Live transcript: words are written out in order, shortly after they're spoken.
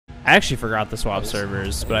I actually forgot the swap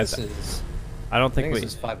servers, but I don't think this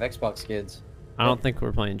is 5 Xbox kids. I don't think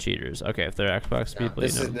we're playing cheaters. Okay, if they're Xbox people,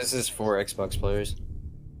 This is 4 Xbox players.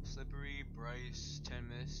 Slippery, Bryce,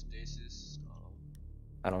 Tenmis, Dacis.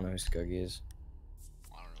 I don't know who Scuggy is.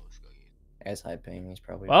 I don't know who Scuggy is. As high paying, he's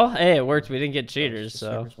probably. Well, hey, it worked. We didn't get cheaters,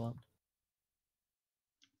 so.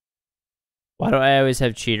 Why do I always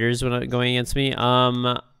have cheaters when going against me?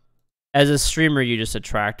 As a streamer, you just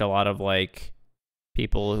attract a lot of like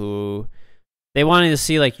people who they wanting to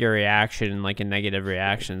see like your reaction, like a negative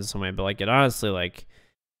reaction in some way. But like it honestly, like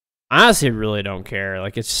I honestly really don't care.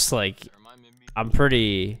 Like it's just like I'm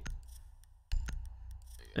pretty.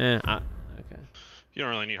 Okay. You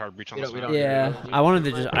don't really need hard breach on this one. Yeah, I wanted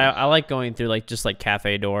to just. I like going through like just like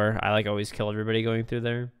cafe door. I like always kill everybody going through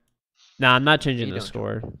there. Nah, I'm not changing the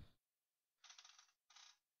score.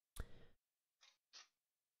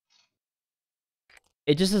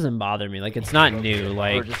 It just doesn't bother me. Like it's not new.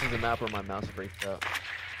 Like. Or just in the map where my mouse breaks out.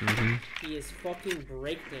 He is fucking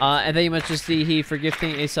breakdancing. And thank you much to he for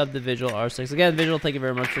gifting a sub to Vigil R6. Again, Vigil, thank you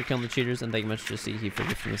very much for killing the cheaters, and thank you much to he for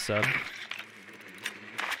gifting the sub.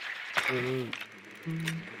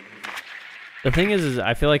 The thing is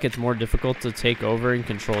I feel like it's more difficult to take over and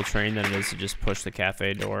control train than it is to just push the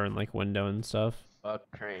cafe door and like window and stuff. Fuck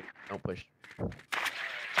train, don't push. I'll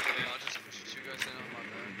just push you guys in on my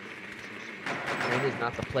bad. Train is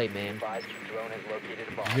not the play, man.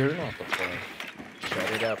 You're not the play.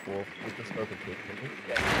 Shut it up, Wolf. We can spoken to.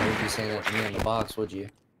 Why would you say that to me on the box, would you?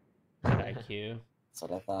 Thank you. That's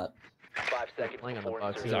what I thought. 5 seconds. Playing on the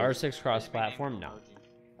box. Is R6 cross-platform? No.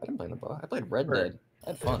 I didn't play the box. I played Red Dead. I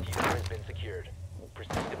had fun.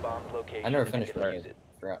 I never finished Red Dead.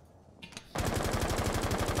 Forgot.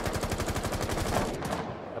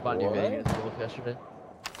 I bought New Vegas Wolf yesterday.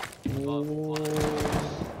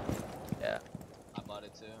 Yeah. I bought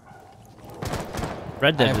it too.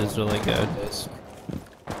 Red Dead is really good.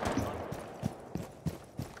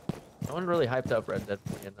 No one really hyped up Red Dead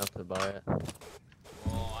for me enough to buy it.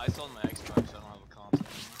 Well, I sold my Xbox, so I don't have a console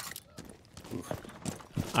anymore.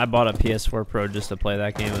 I bought a PS4 Pro just to play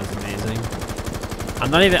that game. It was amazing.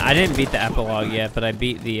 I didn't beat the epilogue yet, but I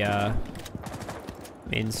beat the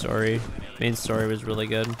main story. Main story was really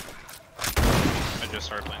good. I just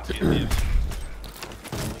started playing TNT.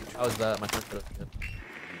 How was that? My friend said it was good.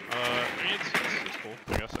 I mean, it's cool,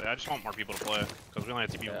 I guess. I just want more people to play, because we only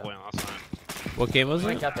had 2 people playing last night. What game was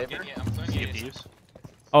it? Yeah, I'm playing Sea of Thieves.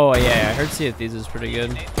 Oh yeah, I heard Sea of Thieves is pretty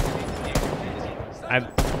good.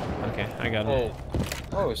 Okay, I got it.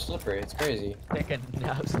 Oh, it's slippery. It's crazy. Take a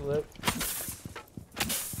nap slip.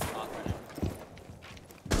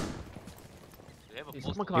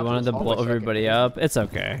 You wanted to blow everybody up? It's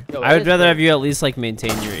okay. Yo, I would rather have you at least like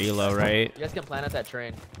maintain your elo, right? You guys can plan at that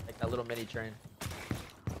train, like that little mini train.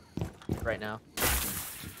 Right now.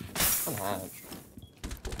 Come on.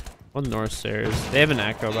 One north stairs. They have an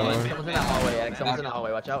echo by the way. Someone's in that hallway, X. Someone's in that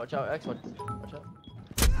hallway. Watch out, X. Watch out.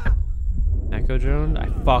 Echo drone? I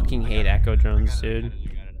fucking hate echo drones, dude.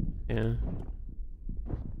 Yeah.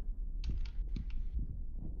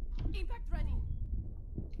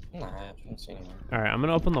 Nah, I haven't seen anyone. Alright, I'm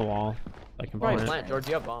gonna open the wall. I can Right, plant. plant. George,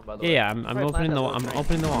 you have bomb, by the way. Yeah, I'm opening the wall. I'm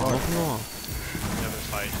opening the wall. I'm opening the wall. You have this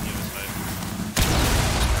fight. You have this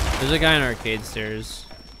fight. There's a guy in arcade stairs.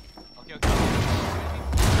 Okay.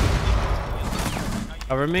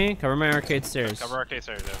 Cover me. Cover my arcade stairs. Cover arcade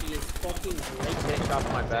stairs, yeah. He is fucking Getting shot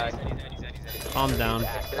from my back. Calm down.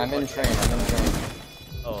 I'm in train.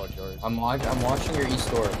 Oh, George. I'm watching your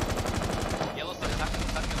east door. Yellow side,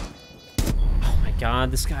 Oh my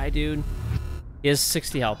god, this guy, dude. He has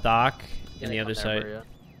 60 health, Doc, in the other side.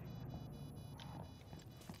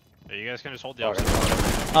 Yeah, you guys can just hold the Alright.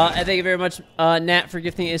 opposite. And thank you very much, Nat, for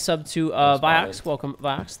gifting a sub to Viox. Welcome,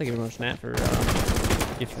 Viox. Thank you very much, Nat, for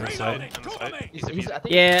gifting a sub.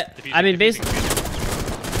 Yeah, I mean, basically,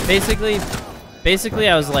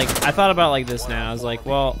 I was like, I thought about like this now. I was like,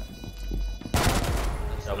 well,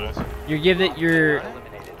 you give it your.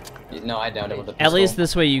 No, I downed it with a pistol. At least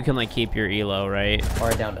this way you can like keep your elo, right? Or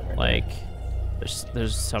I downed it. Right like,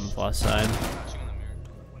 there's some plus side.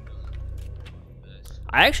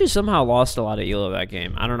 I actually somehow lost a lot of elo that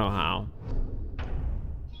game. I don't know how.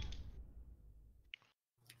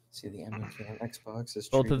 See the MK on Xbox is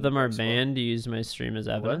Both of them are banned to use my stream as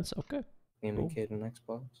evidence. Okay. MK on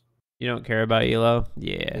Xbox. You don't care about elo?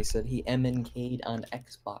 Yeah. They said he MK'd on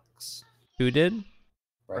Xbox. Who did?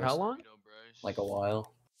 For how long? Like a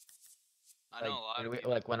while. I know a lot of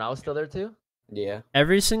Like when I was still there too? Yeah.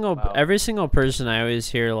 Every single person I always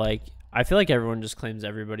hear, like, I feel like everyone just claims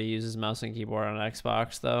everybody uses mouse and keyboard on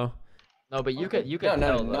Xbox though. No, but you could No,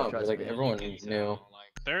 tell, no, trust like me. everyone knew.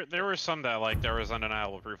 There were some that like there was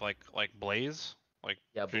undeniable proof, like Blaze, like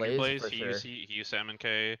Yeah, Junior Blaze, for he sure. used to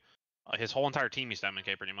MNK. His whole entire team used to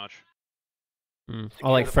MNK pretty much.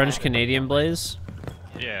 Oh, like French Canadian Blaze.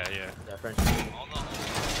 Yeah. Yeah, French. All the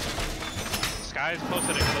Skies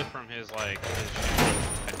posted a clip from his like his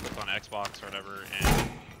clip on Xbox or whatever, and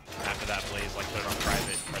after that Blaze like put it on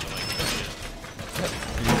private for the like.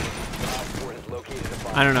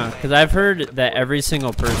 I don't know, because I've heard that every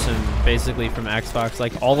single person, basically from Xbox,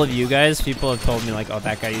 like all of you guys, people have told me like, oh,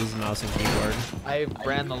 that guy uses mouse and keyboard. I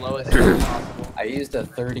ran the lowest possible. I used a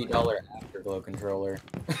 $30 Afterglow controller.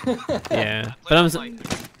 Yeah, but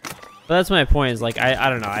that's my point. Is like I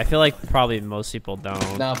don't know. I feel like probably most people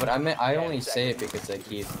don't. No, but I only say it because like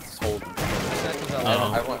he's sold.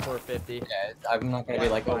 I want 450. Yeah, I'm not gonna be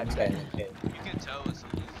like, oh, okay. you can tell when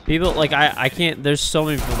someone's People like I can't. There's so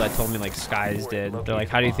many people that told me like Skies did. They're like,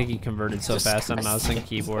 how do you think he converted so fast on mouse and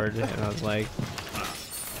keyboard? And I was like,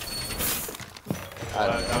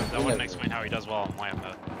 That wouldn't explain how he does well on LAN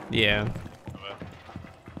though. yeah. Like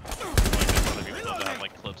there's other people that have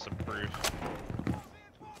like clips of proof.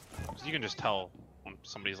 Cause you can just tell when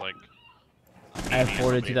somebody's like. I have beating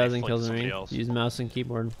 42,000 somebody, kills in somebody me. else. Use mouse and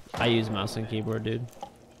keyboard. I use mouse and keyboard, dude.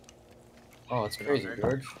 Oh, it's crazy, George.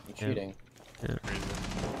 You're Yeah. cheating. Yeah. Crazy.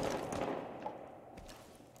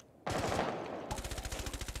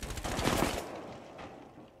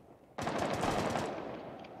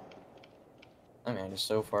 Oh man, it's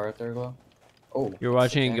so far Afterglow. Oh. You're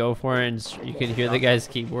watching it okay. go for it, and you can hear the guy's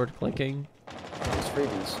keyboard clicking. It's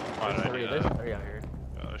freebies. Why did I do There's that? 3 out here.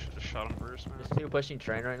 I should have shot him first, man. There's 2 pushing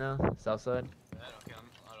train right now, south side. okay, okay.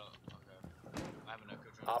 I have an echo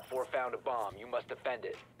drone. Op 4 found a bomb. You must defend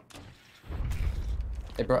it.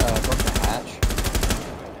 They broke the hatch.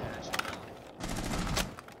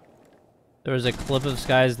 There was a clip of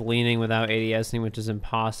Skies leaning without ADSing, which is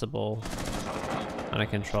impossible on a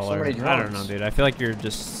controller. many I don't know, drones. dude. I feel like you're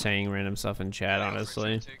just saying random stuff in chat, Yeah,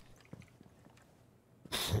 honestly.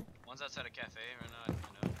 One's outside a cafe right now.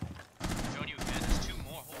 I know. Showing you again. There's 2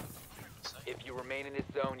 more. Holy fuck. If you remain in this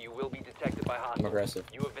zone, you will be detected by I'm hostiles. aggressive.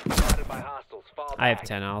 You have been spotted by hostiles. Fall I have back.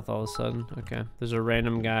 10 health all of a sudden. Okay. There's a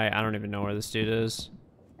random guy. I don't even know where this dude is.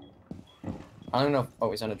 I don't know. Oh,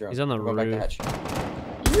 he's on a drone. He's on the Go back to roof. hatch.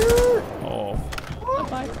 Oh.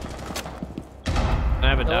 Can I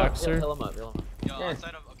have a doxer? Heal him up, heal him up. Yo, Yeah.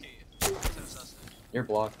 outside of outside of Sussex. You're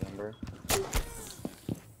blocked, Ember.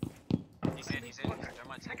 He's in. Never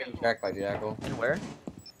mind. Getting tracked by Jackal. And where? In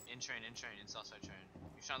Southside train.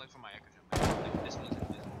 You're trying to look for my echo drone. Like, this one's in this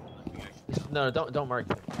one. Like, we actually No, don't mark.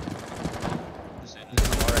 just saying He's in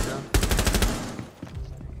the wall right now.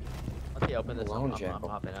 Let me open this. Alone, I'm Jackal.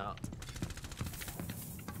 hopping out.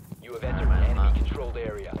 You have entered an enemy-controlled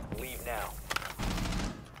area. Leave now.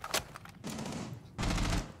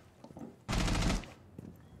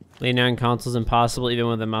 Leaning on console's impossible even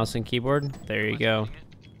with a mouse and keyboard. There you go.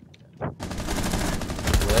 Lit.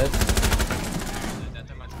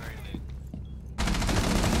 That much very late.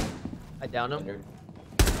 I downed him. Standard.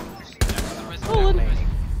 Oh,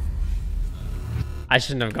 I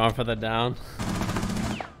shouldn't have gone for the down.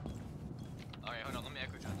 Alright, hold on. Let me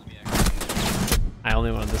echo drone. I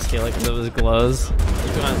only wanted to steal it because it was glows. You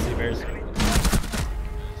want to see very soon.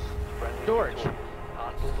 George.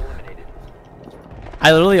 Hostiles eliminated.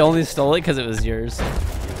 I literally only stole it because it was yours.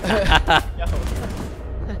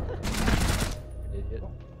 Idiot.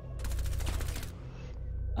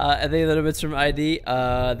 And the little bits from ID.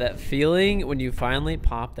 That feeling when you finally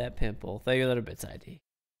pop that pimple. Thank you, little bits ID,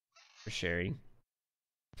 for sharing.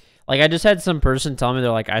 Like I just had some person tell me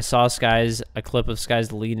they're like, I saw a clip of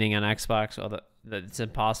Skies leaning on Xbox. Oh, that it's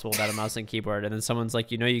impossible without a mouse and keyboard. And then someone's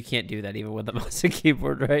like, you know, you can't do that even with a mouse and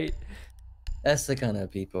keyboard, right? That's the kind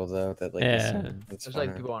of people though that like. Yeah. It's There's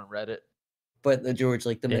like funner. people on Reddit. But George,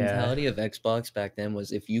 like the Yeah. mentality of Xbox back then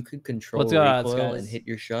was if you could control What's going on, recoil guys? and hit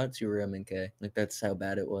your shots, you were MNK. Like that's how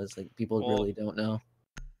bad it was. Like people Well, really don't know.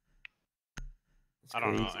 It's I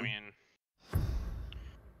don't know. crazy. I mean,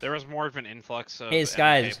 there was more of an influx of Hey, MK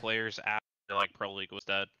Skies. players after like Pro League was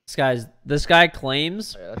dead. Skies, this guy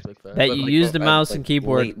claims Oh, yeah, that's big fact. that But, you like, used the I- mouse like, and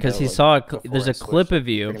keyboard late, because though, he like, saw before there's I a clip switched, of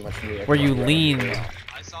you pretty much knew where you Xbox. leaned.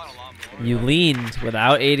 I saw it a lot more. You leaned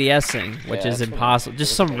without ADSing, which Yeah, is that's what impossible.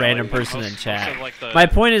 Just some Yeah, random like, person in most chat. of, like, the- My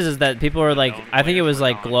point is that people are like, known I think it players was were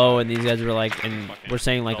like not, Glow, like, and these guys were like, and fucking we're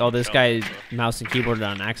saying like, well oh, this developed, guy so. mouse and keyboarded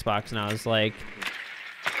on Xbox, and I was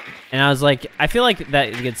like, I feel like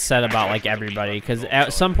that gets said about like everybody, because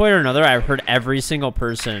at some point or another, I've heard every single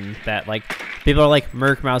person that like, people are like,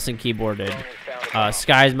 Merc mouse and keyboarded,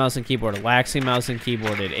 Skies mouse and keyboarded, Laxi mouse and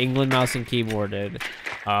keyboarded, England mouse and keyboarded,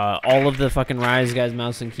 All of the fucking Rise guys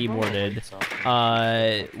mouse and keyboarded.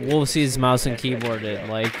 Wolfsy's mouse and keyboarded.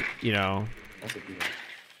 Like, you know. That's a good one.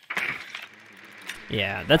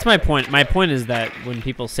 Yeah, that's my point. My point is that when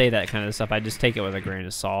people say that kind of stuff, I just take it with a grain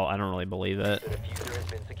of salt. I don't really believe it. The diffuser has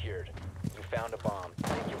been secured. You found a bomb.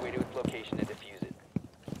 Make your way to its location and defuse it.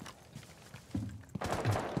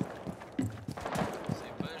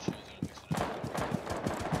 Same player shoes, you don't mix it up.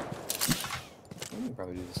 You can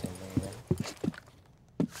probably do the same thing again.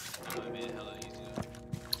 No, I made it hella easy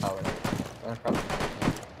though. Oh, right. Probably.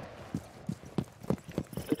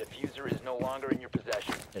 The diffuser is no longer in your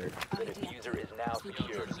possession. The diffuser is now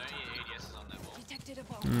secured. Is there any ADSs on that wall? Detected a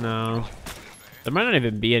bomb. No. There might not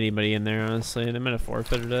even be anybody in there, honestly. They might have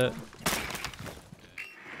forfeited it.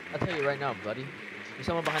 I'll tell you right now, buddy. There's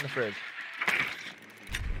someone behind the fridge.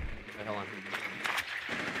 Wait, hold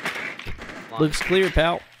on. Looks clear,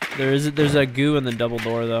 pal. There's a goo in the double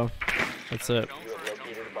door, though. That's it. You have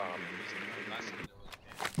located a bomb.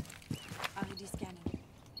 Already scanning.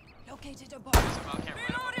 Located a bomb.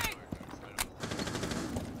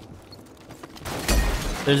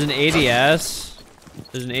 There's an ADS.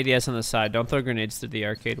 There's an ADS on the side. Don't throw grenades through the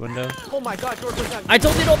arcade window. Oh my God, George, what's that? I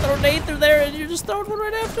told you don't throw a grenade through there, and you're just throwing one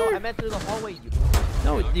right I after. meant through the hallway. You.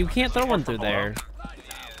 No, you can't throw one through there.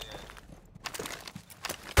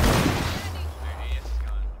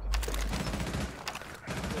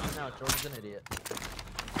 No, George is an idiot.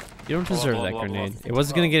 You don't deserve that grenade. It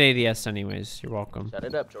wasn't gonna get ADS anyways. You're welcome. Shut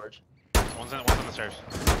it up, George. One's on the stairs.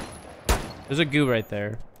 There's a goo right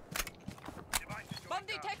there. Bomb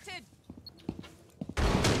detected.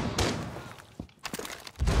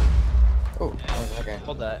 Oh, okay.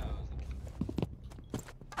 Hold that.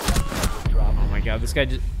 Oh my god, this guy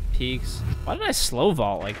just peeks. Why did I slow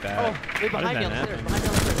vault like that? Oh, wait, Why behind me did on that the stairs.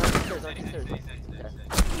 happen? Behind me on the stairs. On the stairs.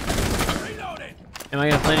 Okay. Am I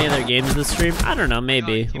gonna play any other games this stream? I don't know,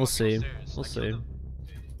 maybe. We'll see. We'll see.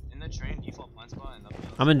 In the train, default blind spot and up.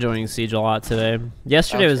 I'm enjoying Siege a lot today.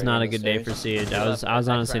 Yesterday was not a good day for Siege. Siege. I was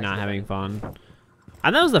honestly not having fun.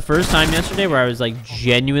 And that was the first time yesterday where I was like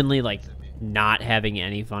genuinely like not having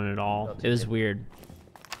any fun at all. It was weird.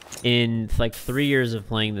 In like 3 years of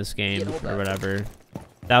playing this game or whatever,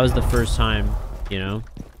 that was the first time, you know.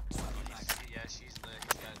 Yeah, she's lit.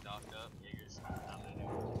 He's got it docked up. Jager's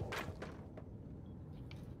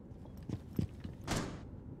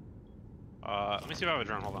Let me see if I have a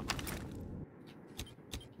drone. Hold on.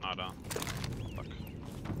 No, no. Fuck.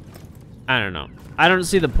 I don't know. I don't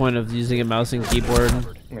see the point of using a mouse and keyboard. I'm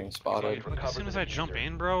getting spotted. As soon as I jump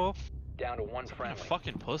in, bro, Down to one I'm a friendly.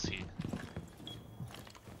 fucking pussy.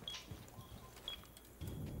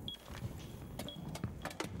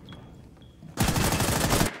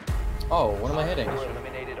 Oh, what am I hitting? You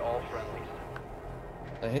eliminated all friendlies.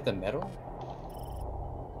 Did I hit the metal?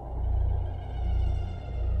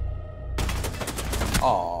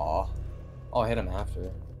 Aww. Oh, I hit him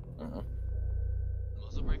after.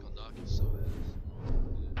 muzzle brake on dock is so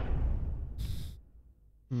ass.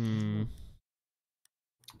 Hmm.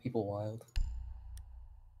 People wild.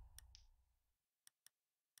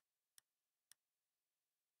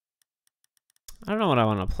 I don't know what I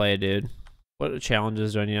want to play, dude. What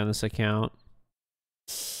challenges do I need on this account?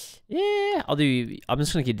 Yeah, I'm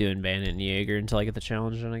just gonna keep doing Bandit and Jaeger until I get the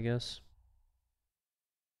challenge done, I guess.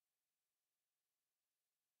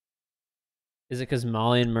 Is it because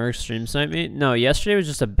Molly and Merc stream snipe me? No, yesterday was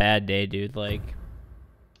just a bad day, dude. Like,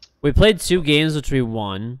 we played 2 games, which we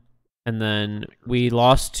won, and then we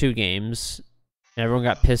lost 2 games, and everyone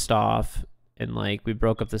got pissed off, and like we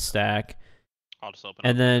broke up the stack. I'll just open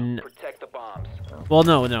And up. then, Protect the bombs. well,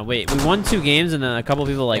 no, wait. We won 2 games, and then a couple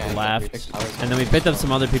people like Yeah, left, and then we picked up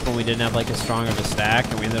some other people, and we didn't have like a strong of a stack,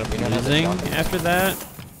 and we ended up We don't have a losing strong- after that.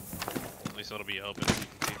 At least it'll be open. So you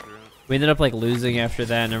can see through it. We ended up like losing after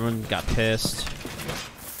that, and everyone got pissed.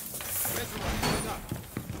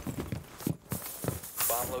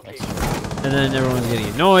 Bomb location. And then everyone was getting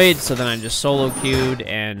annoyed, so then I just solo queued,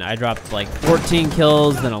 and I dropped like 14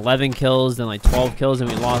 kills, then 11 kills, then like 12 kills, and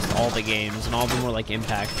we lost all the games, and all of them were like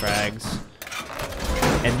impact frags.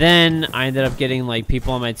 And then I ended up getting like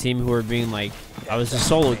people on my team who were being like, I was just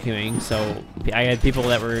solo queuing, so I had people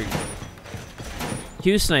that were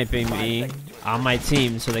queue sniping me on my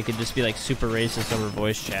team, so they could just be like super racist over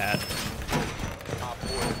voice chat. Op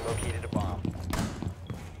 4 has located a bomb.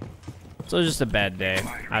 So it was just a bad day.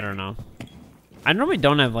 I don't know. I normally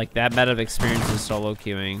don't have like that bad of experiences solo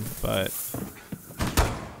queuing, but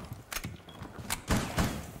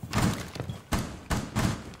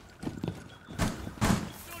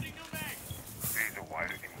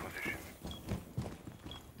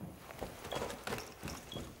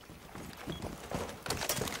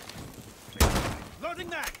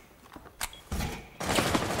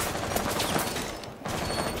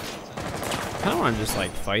want to just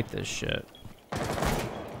like fight this shit. I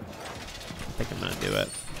think I'm gonna do it.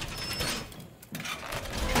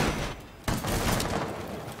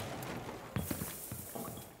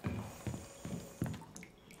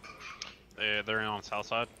 They're in on the south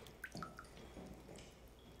side. What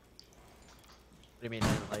do you mean?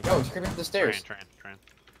 Like, Oh, he's creeping up the stairs. Train.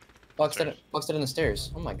 Boxed it in the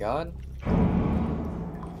stairs. Oh my god.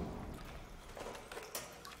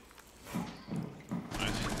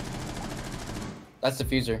 Nice. That's the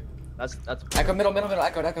fuser. that's Echo middle.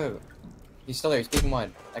 Echo. He's still there. He's peeking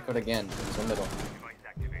wide. Echoed again. He's in the middle.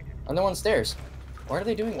 Another one stairs. What are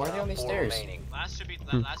they doing? Why are they on these stairs? Last should be.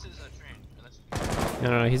 Last is a train.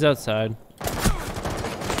 No, he's outside.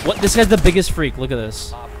 What? This guy's the biggest freak. Look at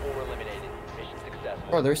this. Op 4 eliminated. Mission successful.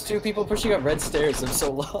 Bro, there's 2 people pushing up red stairs. I'm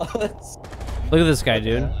so lost. Look at this guy,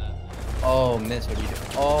 dude. Oh, miss. What are you doing?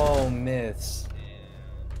 Oh, miss.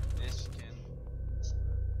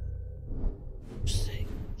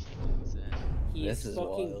 He This is is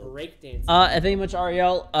fucking wild. breakdancing. I think much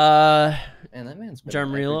Ariel. Man, that man's been on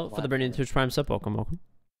every Jarmarilo for the platform. Brandon Twitch Prime sub. Welcome.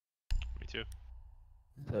 Me too.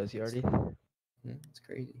 so is he already? It's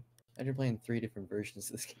crazy. You're playing 3 different versions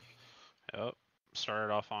of this game. Yep.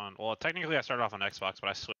 Started off on. Well, technically I started off on Xbox, but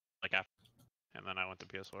I switched like after, and then I went to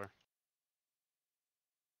PS4.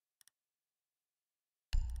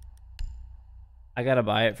 I gotta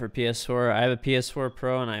buy it for PS4. I have a PS4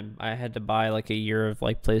 Pro, and I had to buy like a year of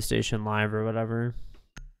like PlayStation Live or whatever.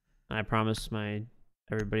 And I promised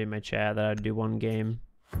everybody in my chat that I'd do one game.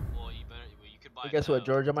 Well, you could buy. Well, guess what,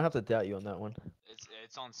 George? I might have to doubt you on that one.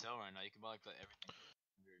 It's on sale right now. You can buy like everything.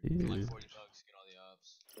 Dude. Like $40, get all the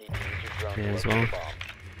ops. Need to use your drone to Yeah, as locate well. a bomb.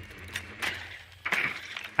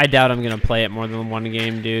 I doubt I'm gonna play it more than one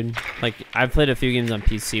game, dude. Like I've played a few games on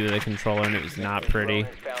PC with a controller, and it was not pretty.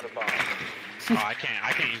 Drone has found a bomb. Oh, I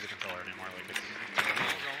can't use a controller anymore. Like it's.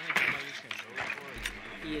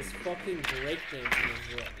 He is fucking breakdancing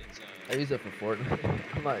as well. I use it for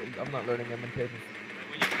Fortnite. I'm not learning them in cases.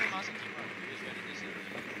 When you put a mouse and keyboard, you just ready to sit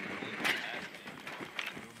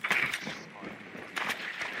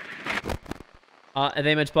I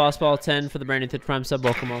think much Boss Ball 10 for the Brandon Twitch Prime sub.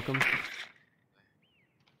 Welcome. I think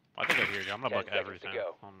I hear you. I'm gonna 10 bug seconds to everything.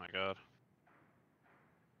 go. Oh my god.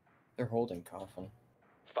 They're holding coffin.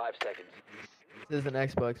 5 seconds. This is an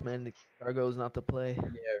Xbox, man. The cargo is not to play.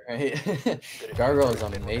 Yeah, right. Gargoyle is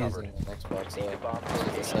amazing on Xbox. Need a bomb That's what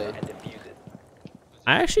they location say. and defuse it.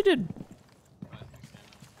 I actually did.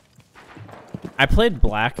 I played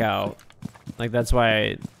Blackout. Like that's why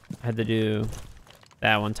I had to do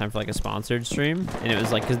that one time for like a sponsored stream, and it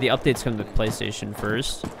was like because the updates come to PlayStation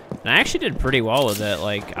first, and I actually did pretty well with it.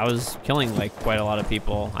 Like I was killing like quite a lot of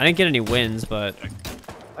people. I didn't get any wins, but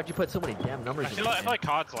Why'd you put so many damn numbers I in feel this like game?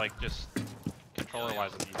 COD's like just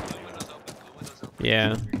controller-wise it's easy.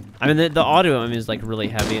 yeah. I mean the audio is like really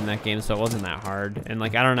heavy in that game, so it wasn't that hard. And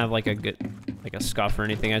like I don't have like a good like a scuff or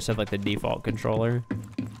anything. I just have like the default controller.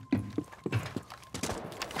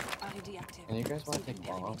 ID active. And you guys want to take Receiving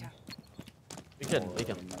bomb? elevator. We can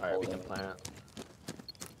alright, we can plan it.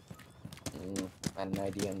 I had an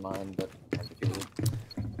idea in mind, but I defeated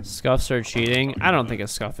it. Scuffs are cheating. I don't think a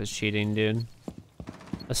scuff is cheating, dude.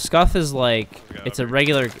 A scuff is like it's a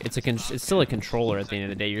regular. It's still a controller at the end of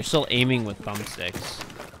the day. You're still aiming with thumbsticks.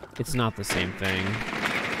 It's not the same thing.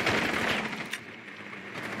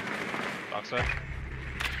 Boxer.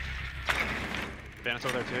 Bandit's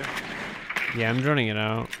over there too. Yeah, I'm droning it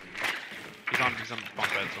out. He's on bunk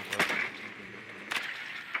bed someplace.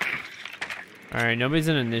 All right, nobody's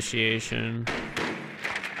in initiation.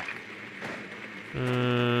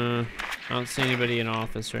 I don't see anybody in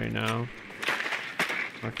office right now.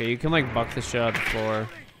 Okay, you can like buck the shit out of the floor.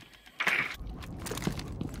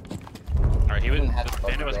 Alright, Have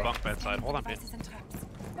Bandit was bro. bunk bedside. Hold on, Bandit. Devices and traps.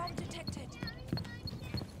 Bomb detected.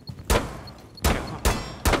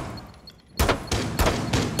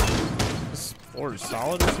 This floor is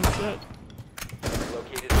solid or some shit.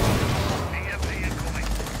 Located.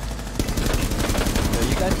 Yo,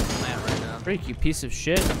 you guys can plant right now. Freak, you piece of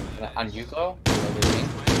shit. On Yuko? What do you mean?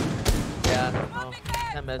 Yeah,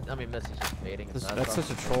 I mean, Messi just baiting. This, that's such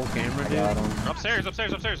a troll camera, dude. Got him. Upstairs.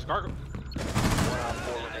 Gargoyle. One op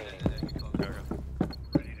 4 remaining.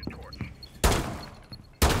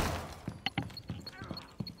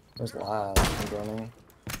 There's live. I'm running.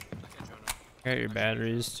 Got your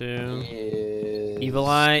batteries too. Yes. Evil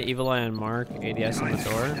Eye and Mark. ADS on the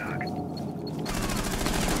door.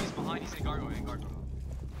 He's behind, he's in gargoyle, He's in gargoyle.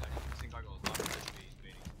 He's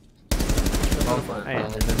waiting. Oh, I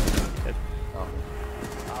ended oh.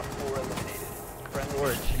 Op 4 eliminated. Friendly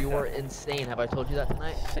George, mission you are successful. insane. Have I told you that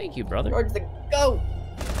tonight? Thank you, brother. George the goat!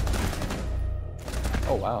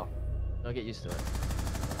 Oh, wow. Don't get used to it.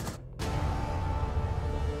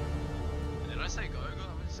 Did I say go? I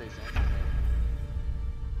meant to say something.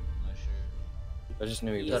 Not sure. I just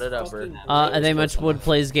knew he Shut was. it up, bro. I think much Wood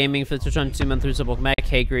Plays Gaming for the Twitch on 2 months through Welcome back.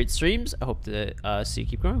 Hey, great streams. I hope to see you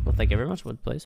keep growing. Well, thank you very much, Wood Plays.